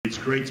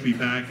great to be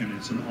back, and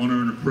it's an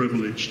honor and a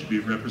privilege to be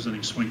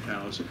representing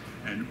Swingpals.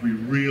 And we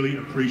really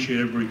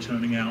appreciate everybody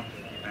turning out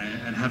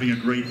and having a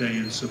great day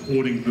and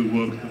supporting the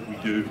work that we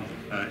do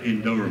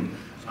in Durham.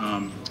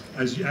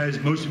 As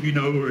most of you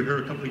know, we were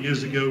here a couple of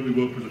years ago. We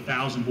work with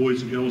 1,000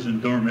 boys and girls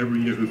in Durham every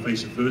year who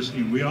face adversity,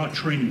 and we are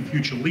training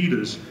future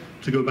leaders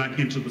to go back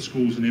into the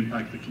schools and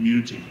impact the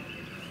community.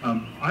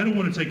 I don't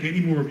want to take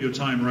any more of your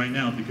time right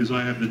now because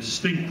I have the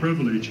distinct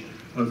privilege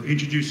of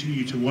introducing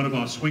you to one of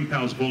our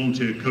Swingpals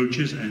volunteer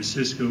coaches and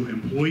Cisco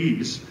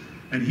employees.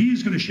 And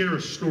he's going to share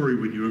a story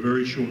with you, a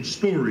very short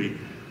story,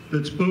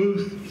 that's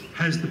both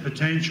has the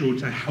potential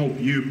to help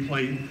you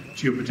play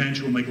to your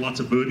potential and make lots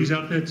of birdies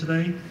out there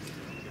today,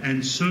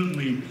 and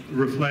certainly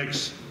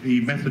reflects the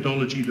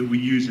methodology that we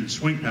use in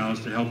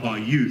Swingpals to help our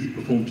youth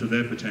perform to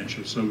their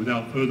potential. So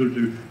without further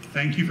ado,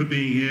 thank you for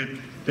being here,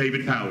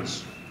 David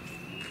Powers.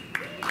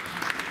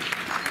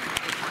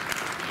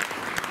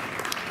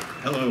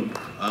 Hello.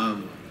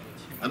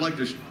 I'd like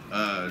to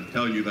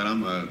tell you that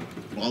I'm a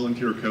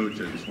volunteer coach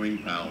at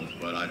Swingpals,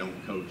 but I don't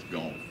coach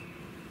golf.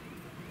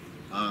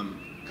 A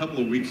couple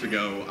of weeks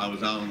ago, I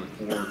was out on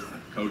the court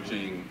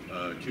coaching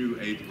 2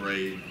 8th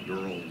grade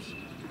girls,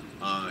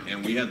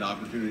 and we had the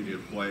opportunity to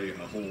play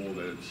a hole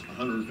that's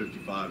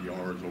 155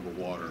 yards over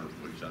water,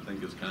 which I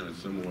think is kind of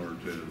similar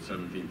to the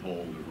 17th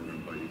hole that we're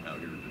going to play out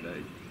here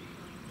today.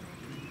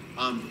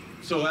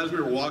 So as we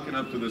were walking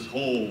up to this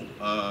hole,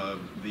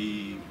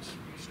 the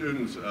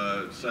students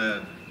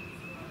said,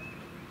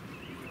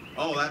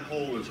 "Oh, that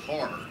hole is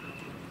hard."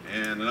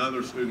 And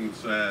another student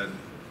said,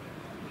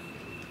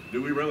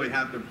 "Do we really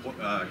have to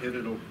hit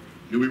it?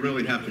 Do we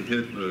really have to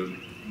hit the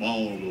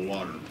ball over the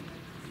water?"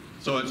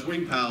 So at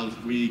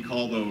Swingpals, we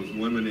call those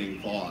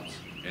limiting thoughts.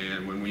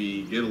 And when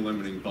we get a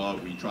limiting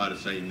thought, we try to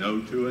say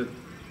no to it.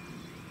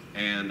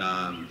 And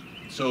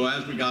so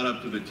as we got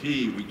up to the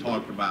tee, we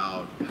talked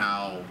about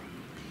how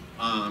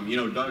you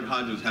know, Doug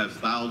Hodges has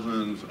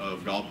thousands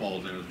of golf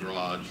balls in his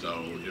garage,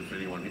 so if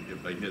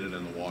they hit it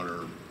in the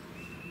water,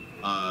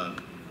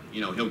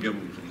 you know, he'll give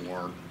them some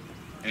more.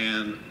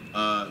 And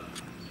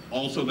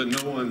also that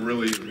no one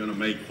really is going to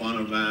make fun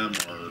of them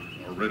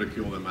or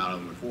ridicule them out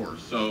on the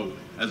course. So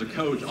as a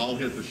coach, I'll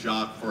hit the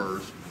shot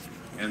first,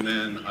 and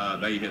then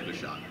they hit the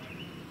shot.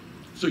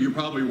 So you're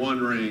probably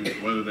wondering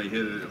whether they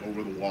hit it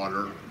over the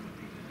water,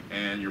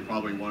 and you're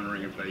probably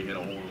wondering if they hit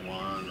a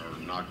hole-in-one or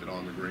knocked it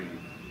on the green.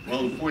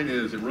 Well, the point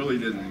is, it really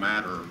didn't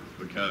matter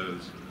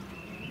because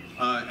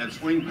at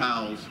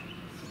Swingpals,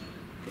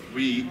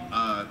 we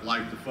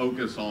like to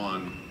focus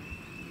on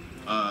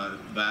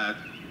that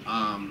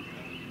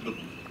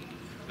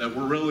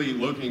we're really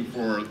looking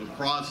for the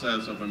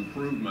process of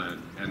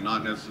improvement and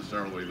not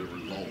necessarily the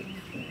result.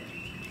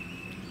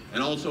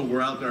 And also,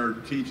 we're out there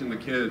teaching the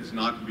kids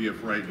not to be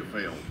afraid to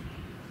fail.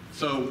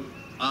 So,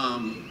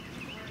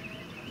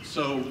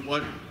 so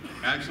what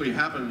actually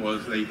happened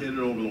was they hit it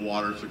over the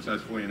water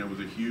successfully, and it was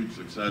a huge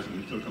success,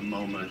 and we took a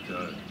moment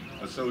to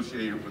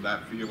associate it with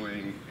that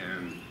feeling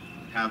and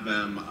have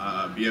them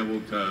be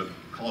able to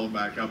call it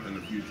back up in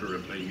the future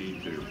if they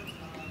need to.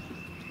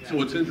 So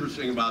what's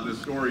interesting about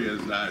this story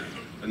is that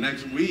the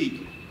next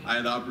week I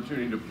had the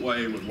opportunity to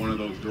play with one of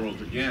those girls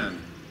again,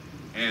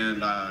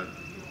 and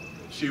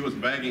she was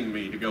begging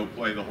me to go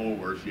play the hole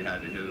where she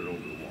had to hit it over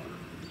the water.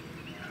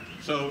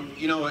 So,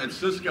 you know, at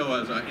Cisco,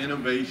 as an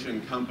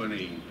innovation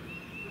company,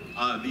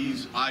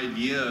 these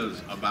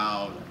ideas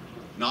about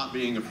not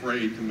being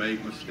afraid to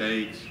make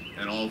mistakes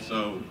and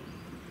also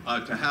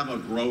to have a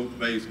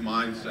growth-based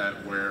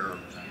mindset where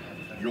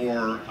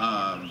you're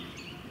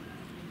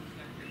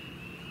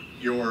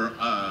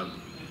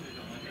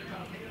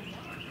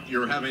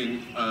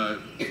having,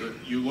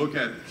 you look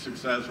at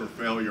success or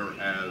failure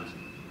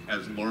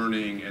as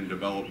learning and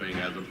developing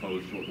as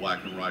opposed to a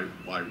black and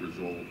white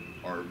result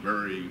are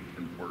very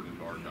important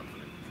to our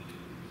company.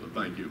 So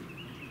thank you.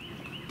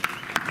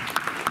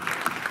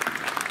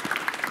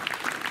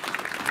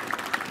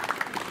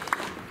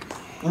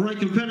 All right,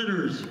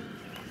 competitors,